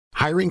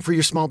Hiring for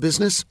your small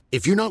business?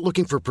 If you're not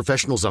looking for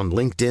professionals on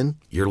LinkedIn,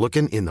 you're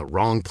looking in the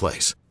wrong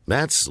place.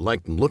 That's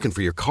like looking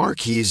for your car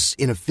keys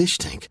in a fish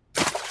tank.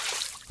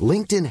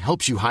 LinkedIn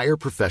helps you hire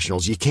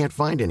professionals you can't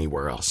find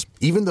anywhere else,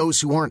 even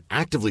those who aren't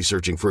actively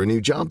searching for a new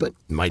job but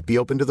might be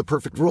open to the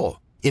perfect role.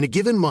 In a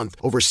given month,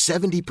 over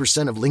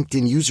 70% of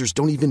LinkedIn users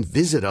don't even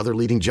visit other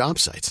leading job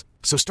sites.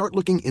 So start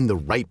looking in the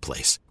right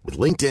place. With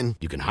LinkedIn,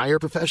 you can hire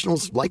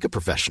professionals like a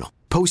professional.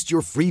 Post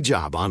your free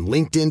job on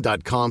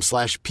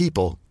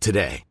linkedin.com/people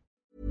today.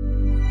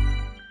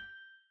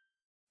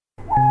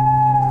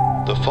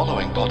 The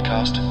following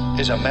podcast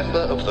is a member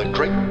of the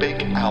Great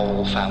Big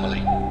Owl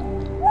family.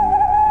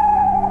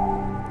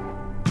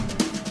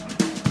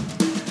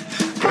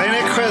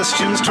 20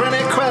 questions,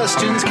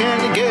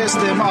 can you guess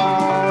them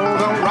all?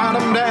 Don't write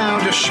them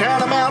down, just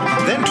shout them out,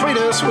 then tweet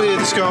us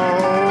with a score.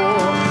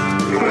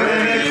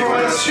 20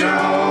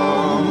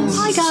 questions.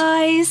 Hi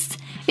guys,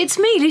 it's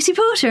me, Lucy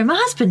Porter, and my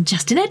husband,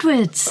 Justin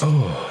Edwards.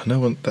 Oh, no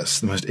one, that's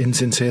the most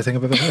insincere thing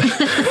I've ever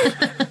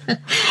heard.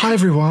 Hi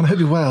everyone, hope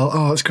you're well.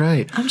 Oh, that's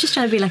great. I'm just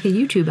trying to be like a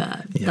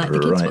YouTuber, Yeah, like the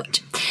kids right.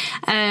 watch.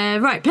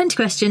 Right, plenty of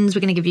questions.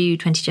 We're going to give you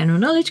 20 general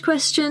knowledge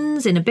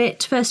questions in a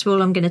bit. First of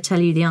all, I'm going to tell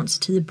you the answer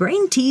to the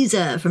brain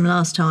teaser from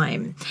last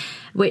time,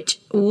 which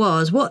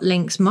was what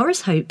links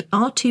Morris Hope,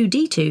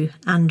 R2-D2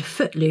 and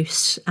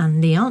Footloose?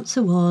 And the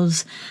answer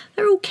was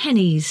they're all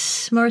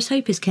Kennys. Morris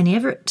Hope is Kenny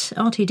Everett,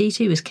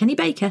 R2-D2 was Kenny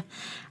Baker,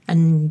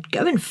 and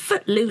Going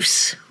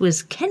Footloose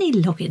was Kenny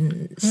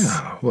Loggins.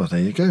 Yeah, well, there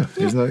you go.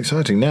 Isn't that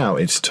exciting? Now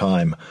it's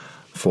time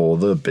for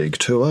the Big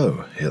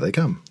 2-0. Here they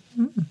come.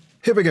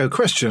 Here we go.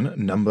 Question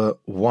number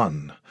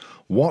 1.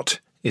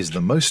 What is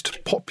the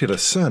most popular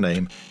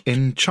surname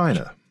in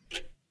China?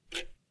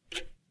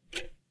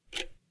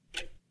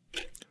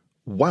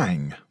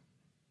 Wang.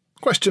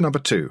 Question number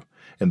 2.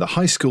 In the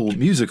High School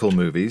Musical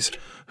movies,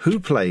 who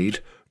played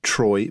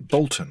Troy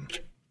Bolton?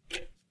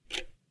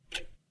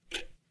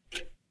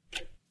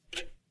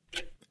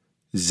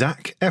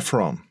 Zac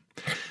Efron.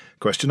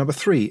 Question number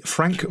 3.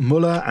 Frank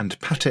Muller and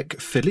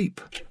Patek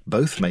Philippe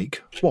both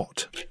make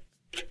what?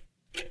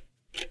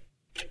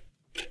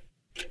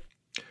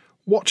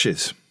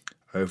 Watches.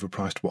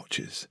 Overpriced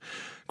watches.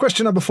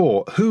 Question number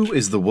 4. Who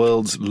is the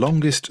world's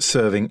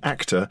longest-serving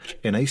actor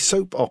in a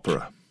soap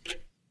opera?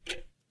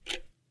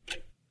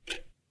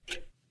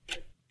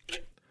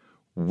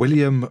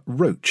 William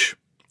Roach.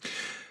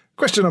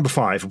 Question number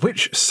 5.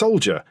 Which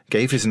soldier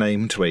gave his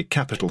name to a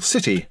capital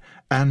city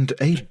and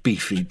a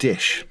beefy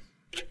dish?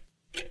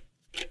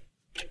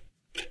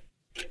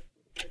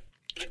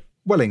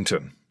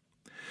 Wellington.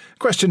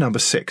 Question number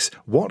 6.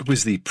 What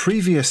was the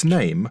previous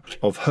name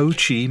of Ho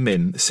Chi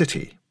Minh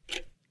City?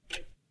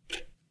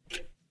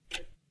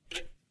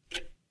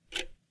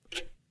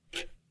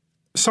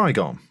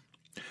 Saigon.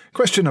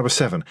 Question number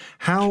 7.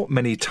 How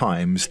many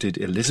times did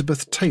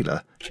Elizabeth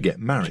Taylor get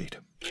married?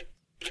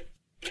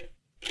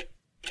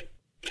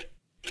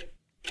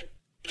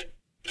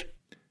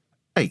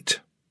 Eight.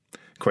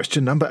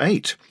 Question number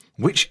 8.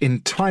 Which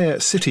entire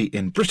city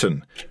in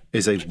Britain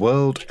is a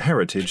World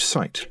Heritage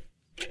Site?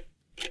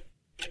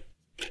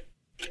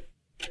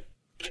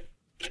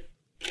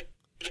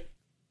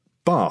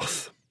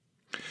 Bath.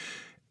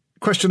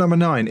 Question number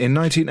 9. In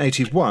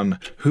 1981,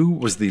 who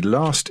was the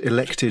last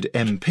elected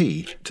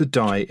MP to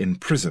die in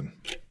prison?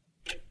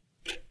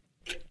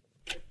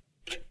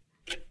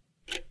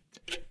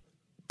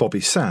 Bobby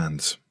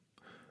Sands.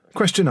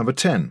 Question number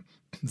 10.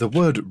 The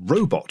word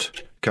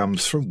robot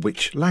comes from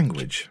which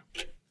language?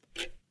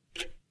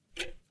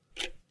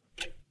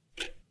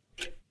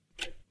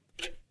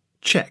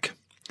 Czech.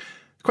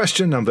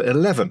 Question number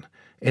 11.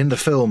 In the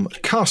film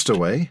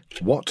Castaway,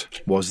 what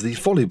was the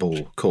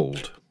volleyball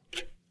called?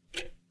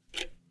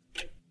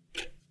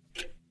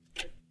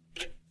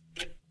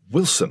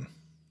 Wilson.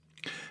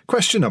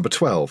 Question number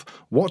 12.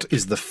 What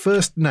is the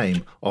first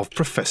name of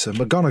Professor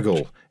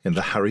McGonagall in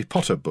the Harry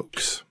Potter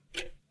books?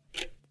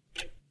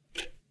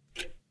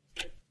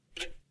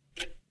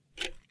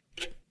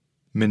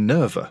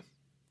 Minerva.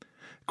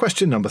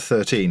 Question number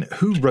 13.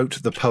 Who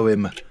wrote the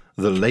poem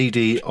The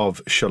Lady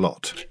of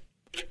Shalott?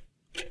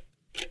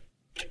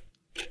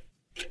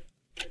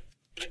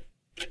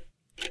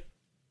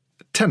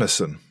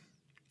 Tennyson.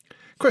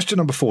 Question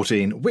number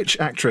 14. Which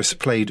actress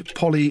played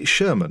Polly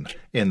Sherman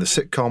in the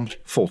sitcom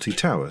Fawlty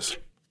Towers?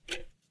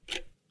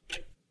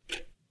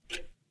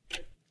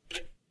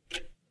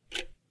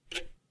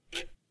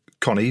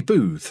 Connie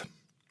Booth.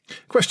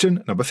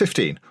 Question number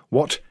 15.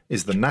 What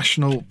is the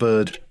national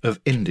bird of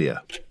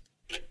India?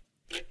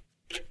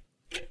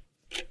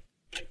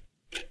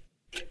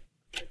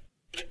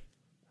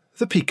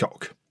 The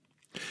peacock.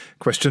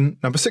 Question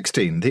number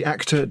 16. The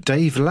actor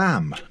Dave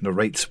Lamb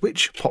narrates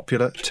which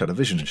popular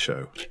television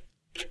show?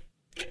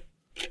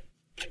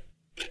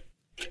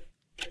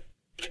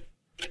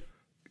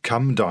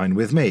 Come Dine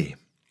With Me.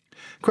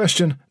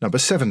 Question number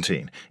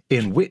 17.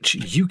 In which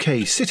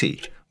UK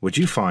city would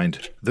you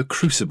find the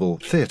Crucible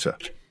Theatre?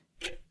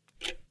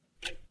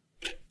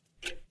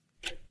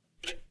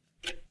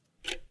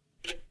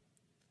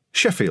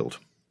 Sheffield.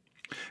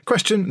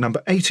 Question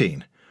number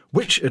 18.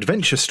 Which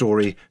adventure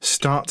story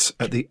starts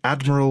at the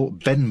Admiral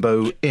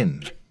Benbow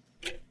Inn?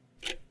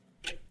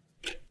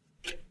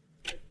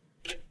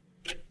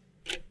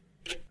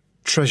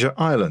 Treasure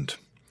Island.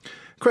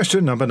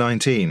 Question number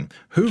 19.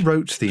 Who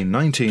wrote the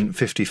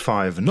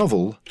 1955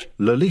 novel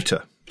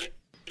Lolita?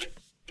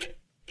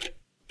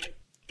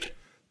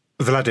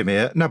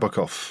 Vladimir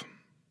Nabokov.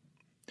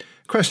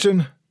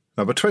 Question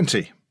number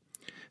 20.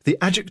 The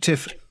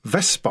adjective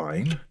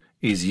vespine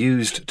is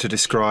used to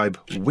describe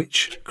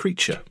which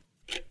creature?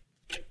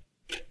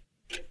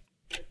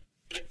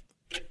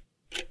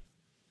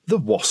 The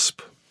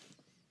wasp.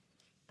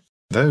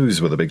 Those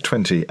were the big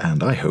 20,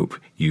 and I hope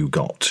you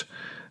got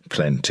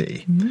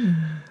plenty.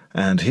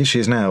 And here she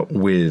is now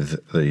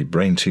with the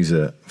brain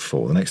teaser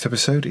for the next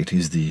episode. It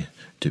is the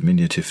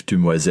diminutive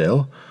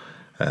demoiselle,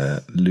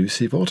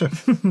 Lucy Porter.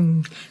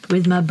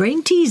 With my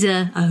brain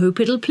teaser, I hope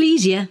it'll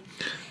please you.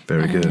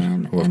 Very good.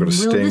 Well, I've got a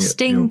will the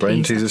sting Your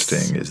brain please teaser us?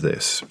 sting is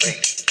this.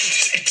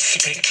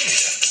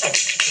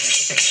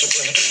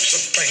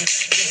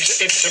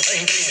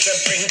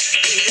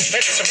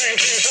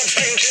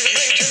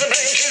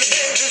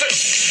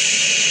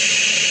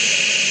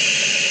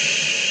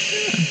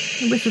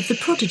 A whiff of the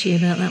Prodigy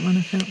about that one,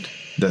 I felt.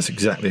 That's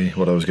exactly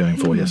what I was going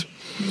for, yes.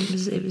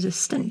 It was a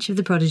stench of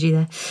the Prodigy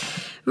there.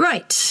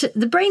 Right,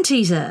 the brain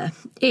teaser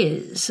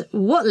is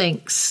what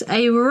links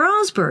a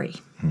raspberry,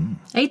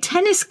 a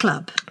tennis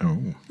club,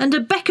 and a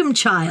Beckham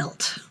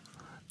child.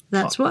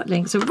 That's what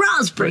links a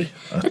raspberry,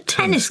 a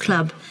tennis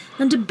club,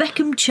 and a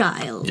Beckham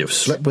child. You've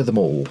slept with them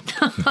all.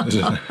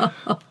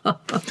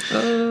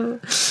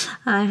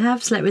 I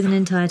have slept with an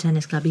entire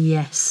tennis club,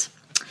 yes.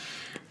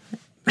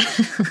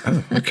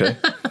 Okay.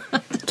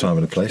 Time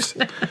and a place.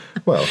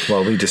 Well,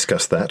 while we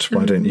discuss that,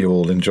 why don't you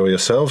all enjoy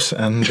yourselves?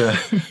 And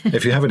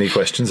if you have any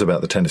questions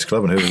about the tennis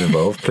club and who was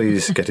involved,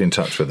 please get in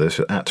touch with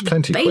us at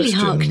Plenty Bailey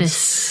Questions.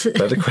 Harkness.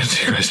 Plenty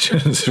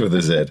Questions with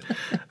a Z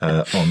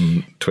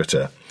on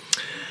Twitter.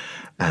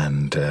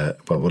 And,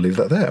 well, we'll leave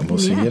that there and we'll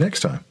see you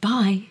next time.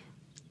 Bye.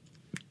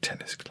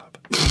 Tennis club.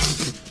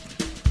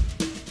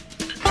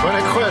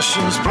 Plenty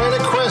questions.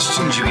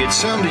 You get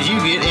some, did you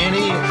get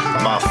any?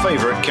 My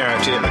favourite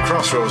character in the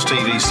Crossroads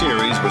TV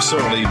series was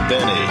certainly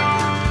Benny.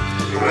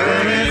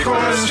 Plenty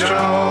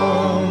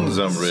questions.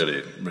 I'm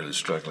really, really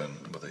struggling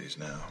with these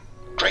now.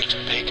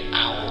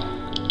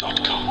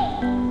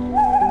 GreatBigOwl.com.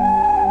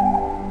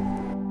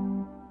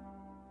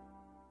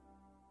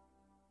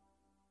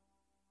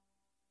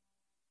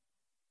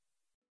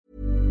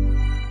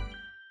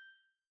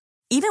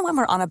 Even when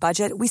we're on a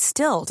budget, we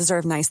still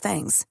deserve nice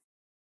things.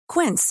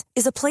 Quince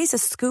is a place to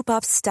scoop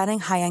up stunning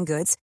high-end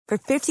goods for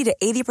 50 to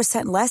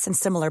 80% less than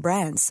similar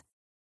brands.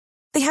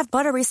 They have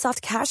buttery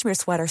soft cashmere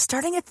sweaters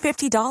starting at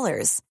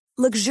 $50,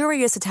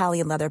 luxurious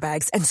Italian leather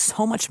bags, and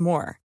so much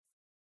more.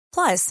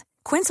 Plus,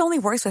 Quince only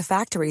works with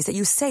factories that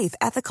use safe,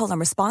 ethical, and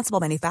responsible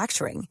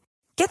manufacturing.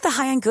 Get the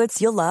high-end goods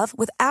you'll love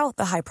without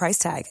the high price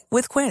tag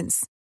with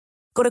Quince.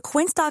 Go to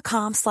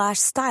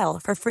quince.com/style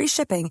for free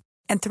shipping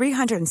and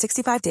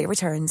 365-day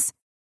returns.